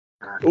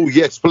Oh,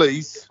 yes,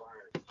 please.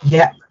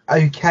 Yeah.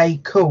 Okay.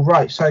 Cool.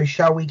 Right. So,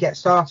 shall we get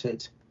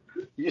started?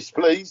 Yes,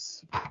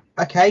 please.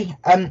 Okay.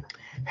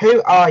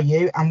 Who are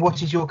you, and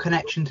what is your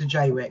connection to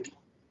Jaywick?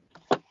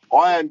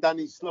 I am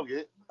Danny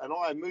Sloggett, and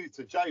I moved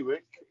to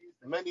Jaywick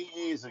many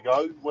years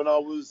ago when I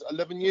was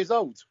 11 years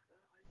old.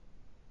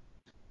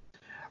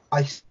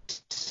 I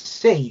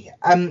see.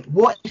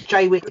 What is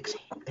Jaywick's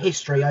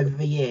history over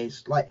the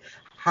years? Like,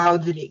 how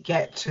did it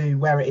get to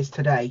where it is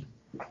today?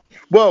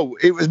 Well,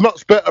 it was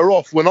much better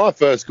off when I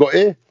first got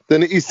here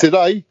than it is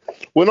today.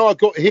 When I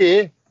got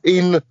here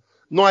in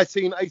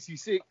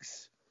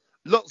 1986,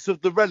 lots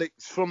of the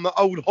relics from the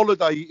old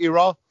holiday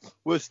era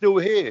were still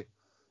here.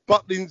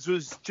 Butlins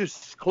was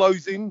just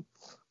closing.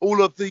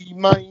 All of the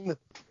main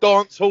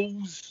dance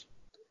halls,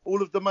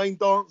 in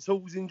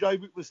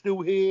Jaywick were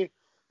still here.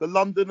 The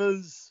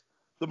Londoners,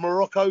 the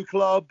Morocco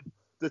Club,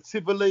 the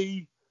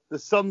Tivoli, the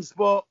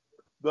Sunspot,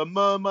 the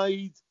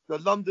Mermaid, the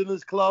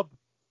Londoners Club.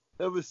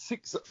 There were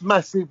 6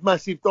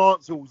 massive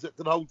dance halls that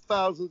could hold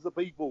thousands of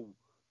people.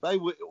 They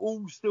were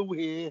all still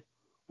here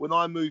when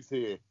I moved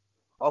here.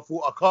 I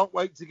thought, I can't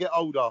wait to get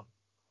older.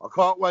 I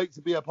can't wait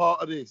to be a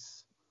part of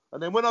this.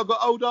 And then when I got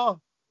older,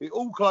 it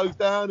all closed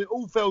down. It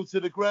all fell to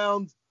the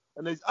ground.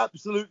 And there's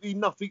absolutely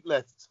nothing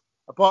left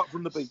apart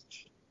from the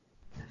beach.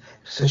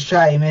 It's a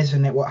shame,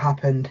 isn't it, what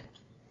happened?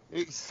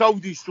 It's soul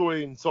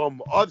destroying,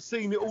 Tom. I've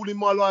seen it all in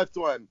my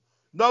lifetime.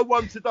 No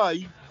one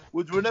today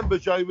would remember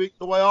Jaywick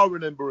the way I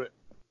remember it.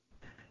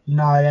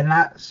 No, and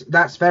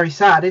that's very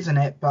sad, isn't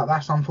it? But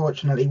that's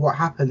unfortunately what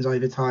happens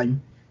over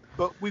time.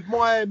 But with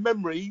my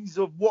memories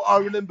of what I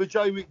remember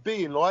Jaywick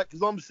being like,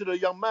 because I'm still a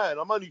young man,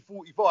 I'm only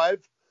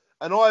 45,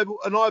 and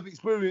I've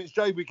experienced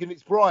Jaywick in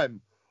its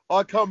prime.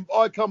 I come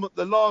at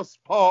the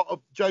last part of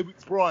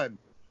Jaywick's prime.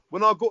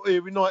 When I got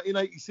here in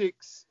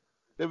 1986,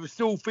 there were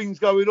still things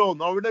going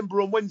on. I remember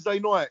on Wednesday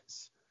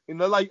nights in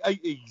the late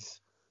 80s,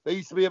 there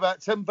used to be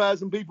about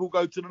 10,000 people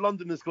go to the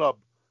Londoners Club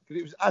because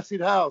it was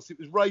acid house, it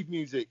was rave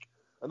music,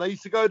 and they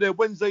used to go there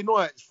Wednesday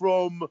nights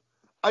from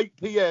 8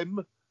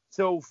 p.m.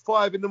 till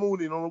 5 in the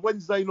morning on a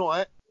Wednesday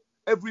night,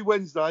 every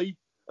Wednesday,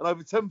 and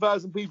over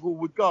 10,000 people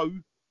would go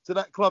to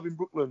that club in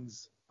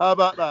Brooklands. How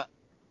about that?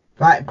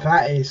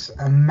 That is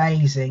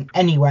amazing.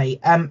 Anyway,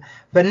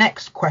 the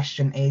next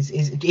question is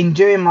in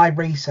doing my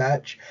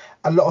research,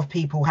 a lot of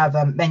people have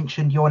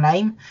mentioned your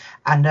name,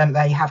 and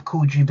they have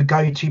called you the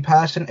go-to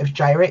person of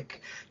Jaywick.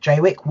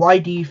 Jaywick, why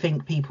do you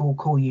think people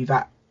call you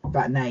that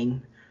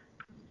name?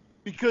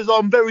 Because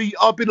I've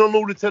been on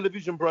all the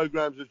television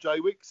programs of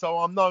Jaywick, so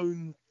I'm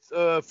known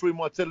through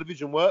my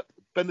television work.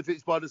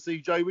 Benefits by the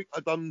Sea Jaywick.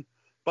 I've done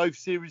both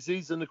series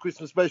and the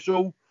Christmas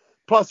special.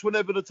 Plus,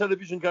 whenever the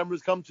television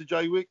cameras come to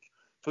Jaywick,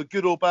 for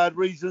good or bad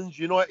reasons,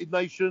 United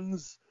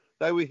Nations,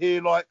 they were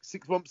here like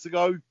 6 months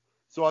ago,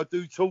 so I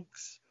do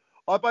talks.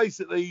 I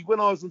basically, when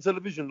I was on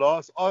television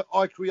last,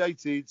 I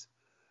created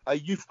a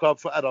youth club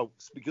for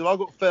adults because I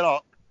got fed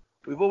up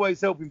with always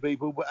helping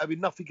people but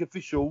having nothing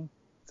official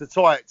to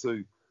tie it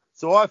to.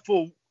 So I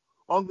thought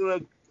I'm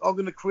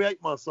gonna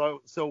create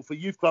myself a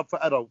youth club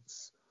for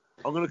adults.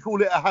 I'm gonna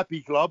call it a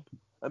happy club,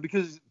 and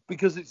because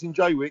it's in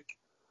Jaywick,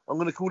 I'm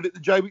gonna call it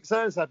the Jaywick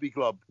Sands Happy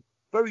Club.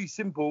 Very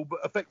simple but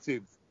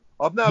effective.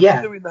 I've now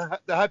been doing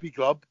the Happy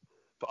Club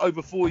for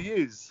over 4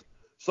 years.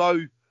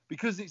 So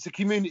because it's a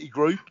community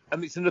group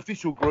and it's an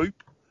official group,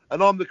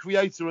 and I'm the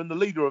creator and the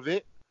leader of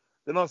it,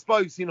 then I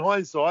suppose in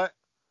hindsight,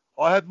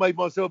 I have made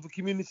myself a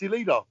community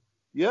leader.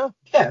 Yeah?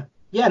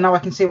 Yeah, no, I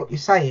can see what you're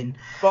saying.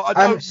 But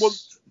I don't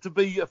want to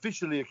be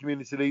officially a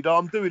community leader.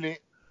 I'm doing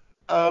it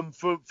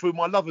for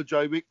my love of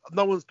Jaywick.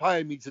 No one's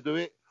paying me to do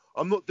it.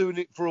 I'm not doing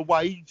it for a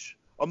wage.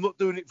 I'm not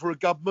doing it for a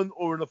government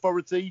or an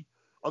authority.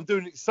 I'm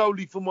doing it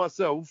solely for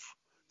myself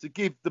to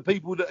give the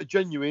people that are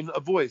genuine a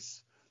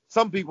voice.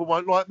 Some people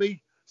won't like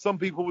me. Some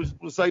people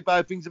will say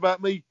bad things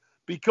about me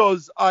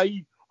because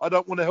A, I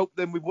don't want to help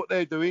them with what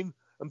they're doing,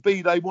 and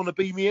B, they want to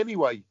be me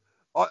anyway.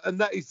 And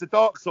that is the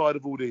dark side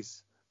of all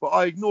this. But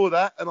I ignore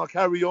that and I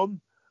carry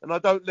on, and I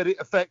don't let it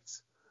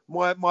affect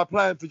my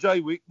plan for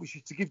Jaywick, which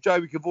is to give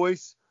Jaywick a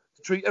voice,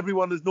 to treat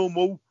everyone as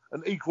normal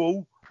and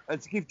equal,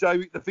 and to give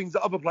Jaywick the things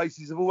that other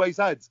places have always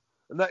had.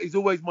 And that is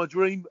always my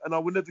dream, and I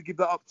will never give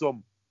that up,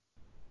 Tom.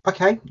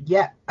 Okay,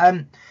 yeah.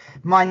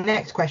 My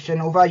next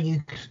question, although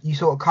you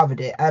sort of covered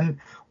it,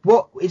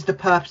 what is the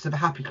purpose of a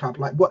happy club?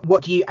 Like,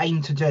 what do you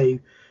aim to do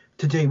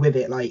with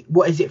it? Like,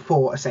 what is it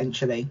for,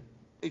 essentially?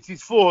 It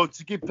is for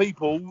to give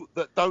people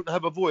that don't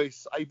have a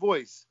voice.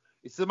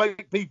 It's to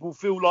make people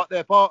feel like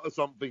they're part of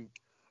something.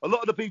 A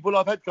lot of the people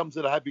I've had come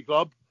to the Happy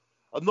Club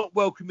are not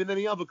welcome in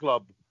any other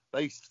club.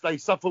 They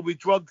suffer with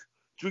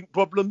drink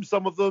problems,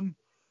 some of them.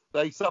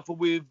 They suffer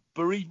with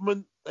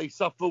bereavement. They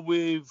suffer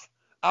with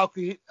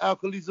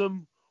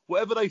alcoholism.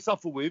 Whatever they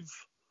suffer with,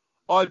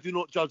 I do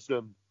not judge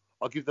them.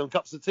 I give them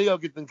cups of tea. I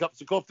give them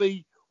cups of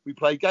coffee. We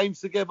play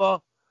games together.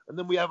 And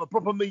then we have a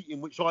proper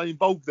meeting, which I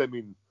involve them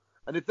in.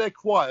 And if they're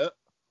quiet,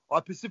 I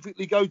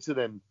specifically go to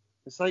them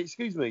and say,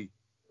 excuse me,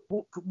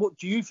 what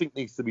do you think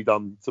needs to be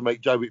done to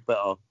make Jaywick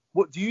better?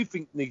 What do you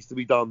think needs to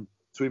be done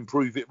to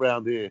improve it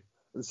round here?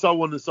 And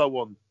so on and so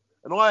on.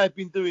 And I have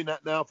been doing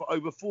that now for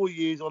over 4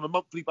 years on a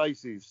monthly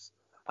basis.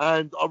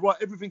 And I write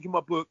everything in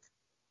my book,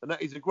 and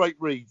that is a great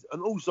read.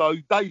 And also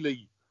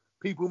daily,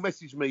 people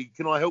message me,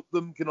 can I help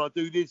them? Can I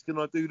do this? Can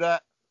I do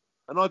that?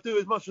 And I do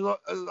as much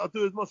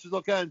as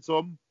I can,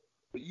 Tom.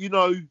 But you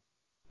know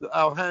that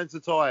our hands are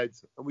tied,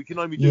 and we can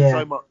only do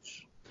so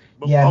much.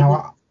 But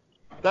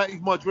that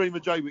is my dream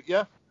of Jaywick,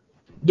 yeah?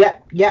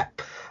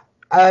 Yep.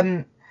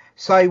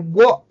 So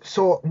what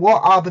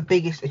are the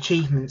biggest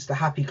achievements the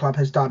Happy Club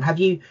has done? Have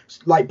you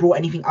like brought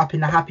anything up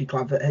in the Happy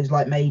Club that has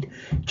like made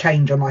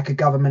change on like a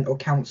government or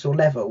council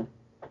level?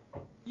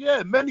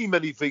 Yeah,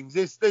 many things.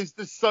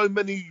 There's so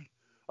many.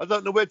 I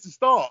don't know where to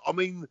start. I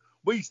mean,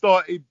 we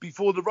started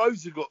before the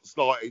roads had got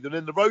started, and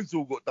then the roads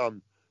all got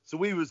done. So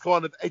we was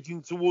kind of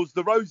edging towards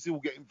the roads all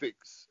getting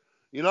fixed.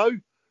 You know,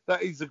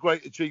 that is a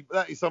great achievement.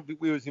 That is something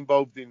we was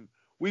involved in.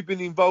 We've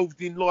been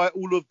involved in like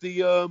all of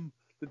the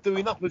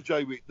doing up of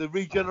Jaywick, the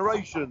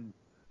regeneration,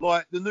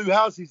 like the new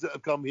houses that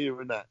have come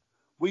here and that.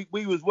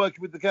 We was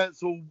working with the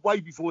council way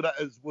before that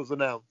was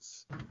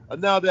announced,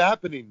 and now they're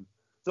happening.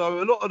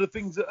 So a lot of the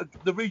things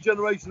the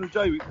regeneration of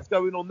Jaywick that's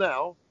going on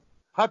now,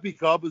 Happy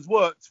Club has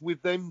worked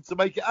with them to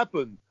make it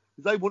happen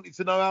because they wanted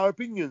to know our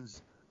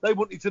opinions. They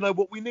wanted to know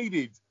what we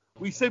needed.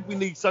 We said we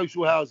need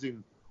social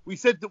housing. We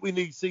said that we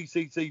need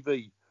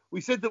CCTV.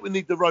 We said that we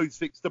need the roads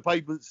fixed, the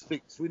pavements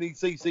fixed. We need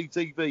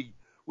CCTV.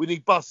 We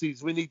need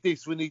buses. We need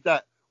this. We need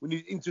that. We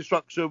need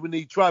infrastructure. We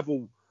need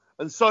travel.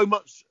 And so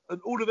much.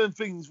 And all of them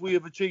things we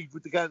have achieved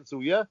with the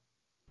council, yeah?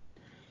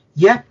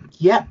 Yeah.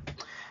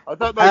 I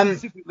don't know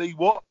specifically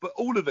what, but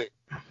all of it.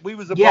 We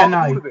was a part of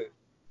all of it.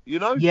 You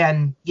know?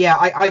 Yeah,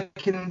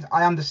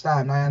 I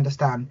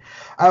understand.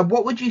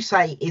 What would you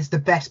say is the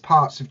best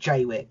parts of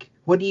Jaywick?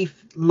 What do you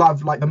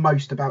love like the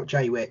most about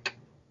Jaywick?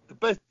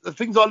 The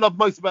things I love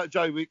most about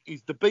Jaywick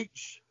is the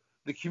beach,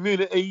 the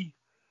community,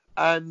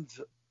 and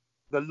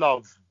the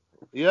love.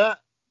 Yeah.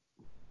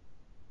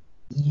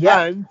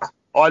 And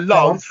I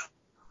love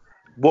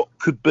what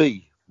could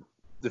be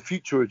the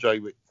future of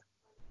Jaywick.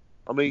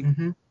 I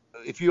mean,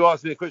 if you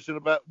ask me a question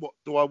about what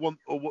do I want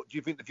or what do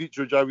you think the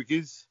future of Jaywick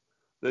is,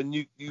 then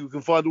you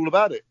can find all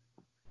about it.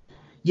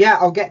 Yeah,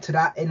 I'll get to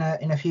that in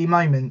a few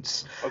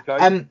moments.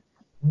 Okay.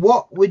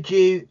 What would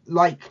you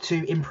like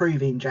to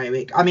improve in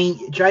Jaywick? I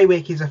mean,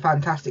 Jaywick is a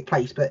fantastic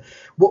place, but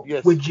what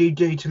would you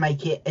do to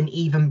make it an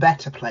even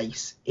better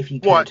place if you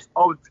could? Right,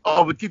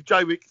 I would give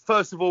Jaywick,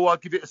 first of all, I'd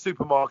give it a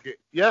supermarket,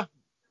 yeah?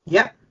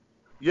 Yep,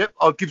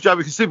 I'd give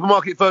Jaywick a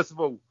supermarket first of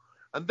all.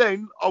 And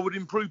then I would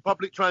improve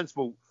public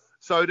transport.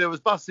 So there was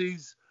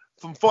buses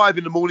from 5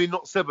 in the morning,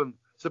 not 7.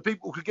 So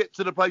people could get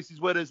to the places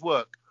where there's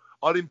work.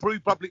 I'd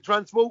improve public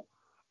transport.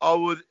 I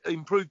would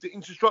improve the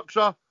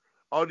infrastructure.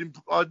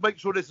 I'd make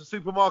sure there's a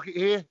supermarket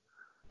here,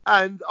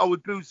 and I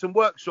would build some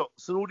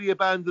workshops and all the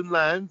abandoned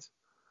land,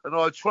 and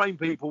I'd train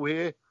people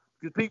here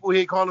because people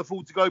here can't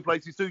afford to go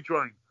places to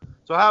train.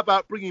 So how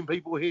about bringing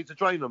people here to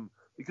train them?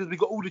 Because we've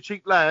got all the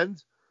cheap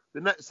land,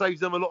 then that saves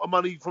them a lot of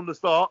money from the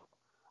start.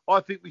 I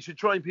think we should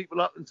train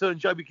people up and turn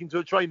Jaywick into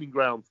a training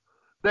ground.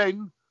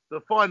 Then the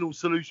final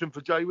solution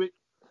for Jaywick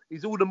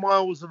is all the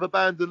miles of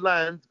abandoned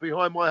land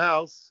behind my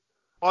house.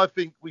 I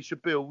think we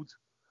should build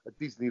a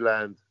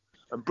Disneyland.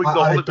 And bring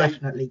the holiday.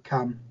 Definitely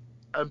come.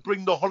 And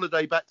bring the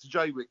holiday back to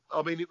Jaywick.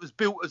 I mean, it was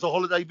built as a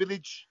holiday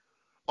village.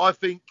 I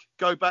think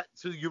go back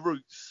to your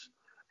roots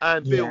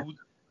and build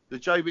the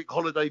Jaywick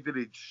Holiday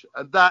Village.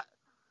 And that,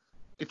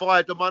 if I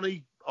had the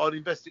money, I'd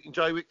invest it in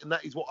Jaywick, and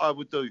that is what I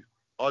would do.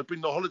 I'd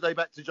bring the holiday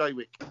back to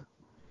Jaywick.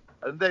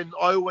 And then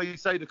I always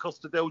say the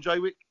Costa del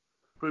Jaywick,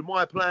 through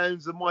my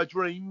plans and my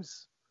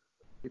dreams,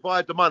 if I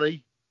had the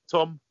money,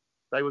 Tom,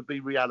 they would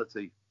be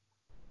reality.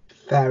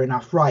 Fair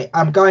enough. Right.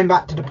 Going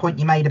back to the point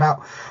you made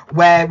about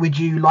where would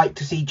you like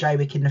to see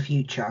Jaywick in the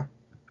future?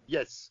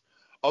 Yes,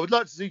 I would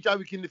like to see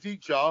Jaywick in the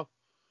future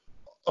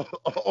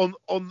on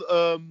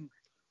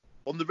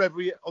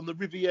the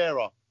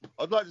Riviera.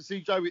 I'd like to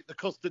see Jaywick, the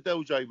Costa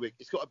del Jaywick.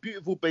 It's got a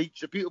beautiful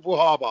beach, a beautiful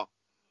harbour.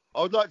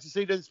 I would like to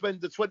see them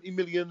spend the 20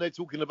 million they're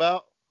talking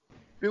about,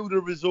 build a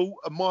resort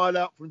a mile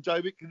out from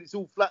Jaywick, because it's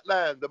all flat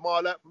land, a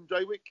mile out from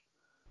Jaywick,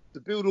 to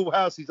build all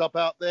houses up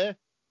out there.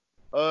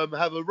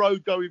 Have a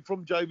road going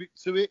from Jaywick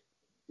to it.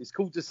 It's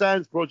called the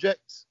Sands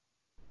Project.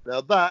 Now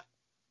that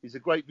is a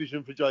great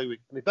vision for Jaywick.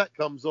 And if that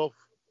comes off,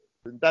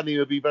 then Danny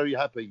will be very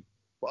happy.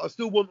 But I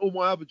still want all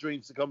my other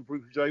dreams to come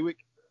through for Jaywick.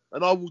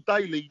 And I will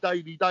daily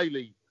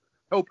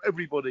help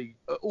everybody,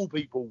 all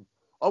people.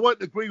 I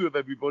won't agree with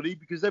everybody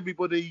because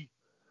everybody,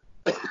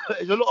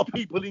 there's a lot of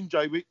people in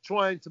Jaywick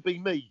trying to be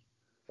me.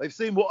 They've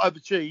seen what I've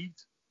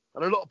achieved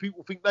and a lot of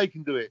people think they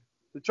can do it.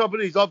 The trouble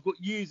is I've got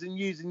years and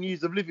years and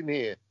years of living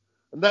here.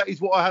 And that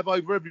is what I have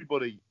over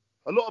everybody.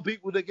 A lot of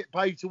people that get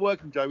paid to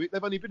work in Jaywick,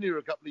 they've only been here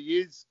a couple of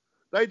years.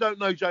 They don't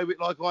know Jaywick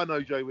like I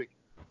know Jaywick.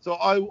 So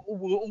I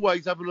will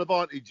always have an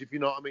advantage, if you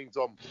know what I mean,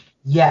 Tom.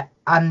 Yeah,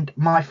 and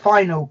my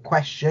final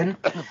question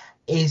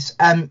is,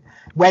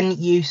 when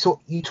you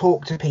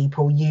talk to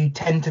people, you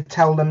tend to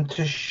tell them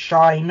to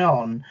shine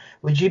on.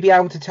 Would you be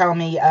able to tell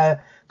me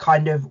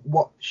kind of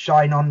what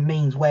shine on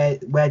means? Where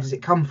does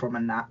it come from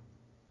and that?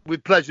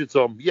 With pleasure,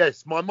 Tom.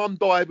 Yes, my mum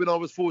died when I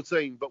was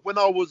 14, but when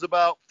I was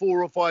about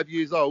 4 or 5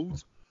 years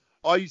old,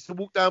 I used to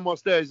walk down my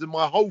stairs and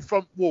my whole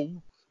front wall,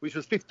 which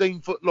was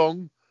 15 foot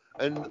long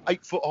and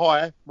 8 foot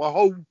high, my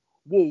whole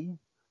wall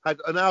had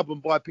an album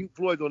by Pink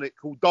Floyd on it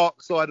called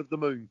Dark Side of the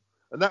Moon.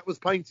 And that was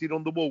painted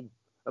on the wall.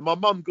 And my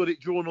mum got it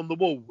drawn on the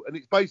wall. And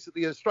it's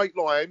basically a straight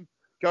line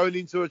going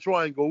into a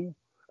triangle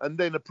and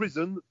then a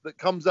prison that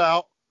comes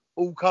out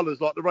all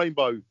colours like the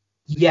rainbow.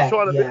 So Yeah, you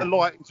shine a bit yeah. of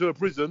light into a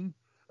prison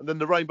and then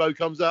the rainbow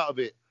comes out of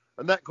it.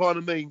 And that kind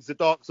of means the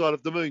dark side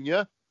of the moon,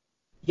 yeah?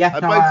 Yeah,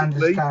 And no, I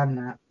understand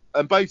that.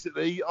 And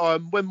basically,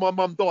 when my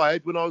mum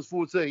died when I was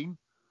 14,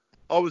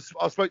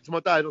 I spoke to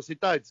my dad. I said,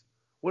 Dad,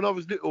 when I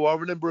was little, I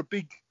remember a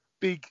big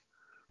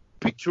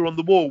picture on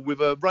the wall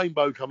with a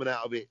rainbow coming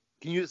out of it.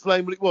 Can you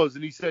explain what it was?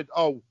 And he said,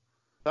 oh,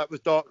 that was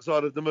Dark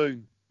Side of the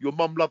Moon. Your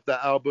mum loved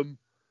that album,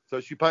 so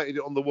she painted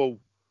it on the wall.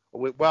 I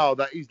went, wow,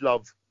 that is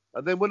love.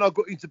 And then when I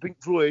got into Pink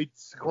Floyd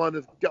to kind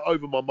of get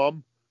over my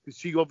mum, because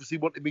she obviously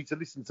wanted me to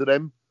listen to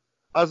them,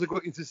 as I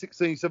got into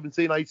 16,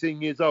 17,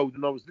 18 years old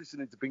and I was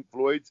listening to Pink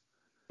Floyd,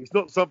 it's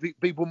not something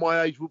people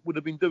my age would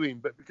have been doing.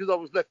 But because I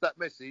was left that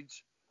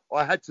message,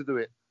 I had to do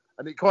it.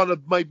 And it kind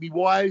of made me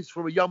wise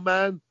from a young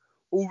man.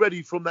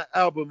 Already from that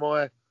album,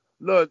 I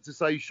learned to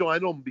say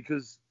shine on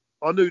because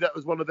I knew that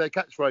was one of their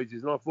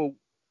catchphrases. And I thought,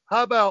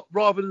 how about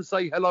rather than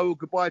say hello or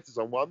goodbye to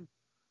someone,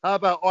 how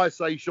about I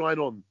say shine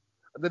on?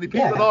 And then if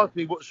people ask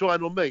me what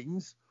shine on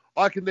means,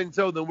 I can then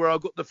tell them where I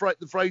got the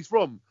phrase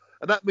from.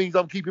 And that means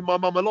I'm keeping my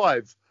mum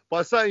alive.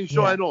 By saying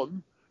shine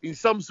on, in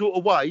some sort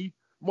of way,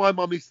 my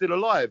mum is still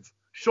alive.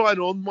 Shine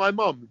on my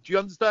mum. Do you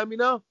understand me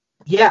now?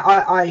 Yeah,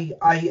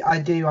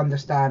 I do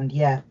understand,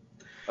 yeah.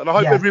 And I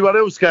hope everyone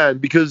else can,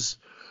 because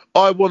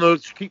I want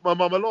to keep my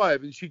mum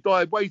alive and she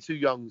died way too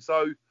young.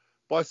 So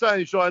by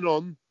saying shine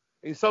on,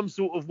 in some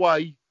sort of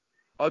way,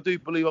 I do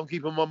believe I'm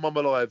keeping my mum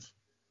alive.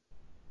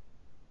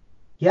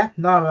 Yeah,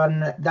 no,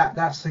 and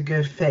that's a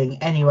good thing.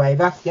 Anyway,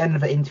 that's the end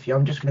of the interview.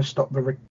 I'm just going to stop the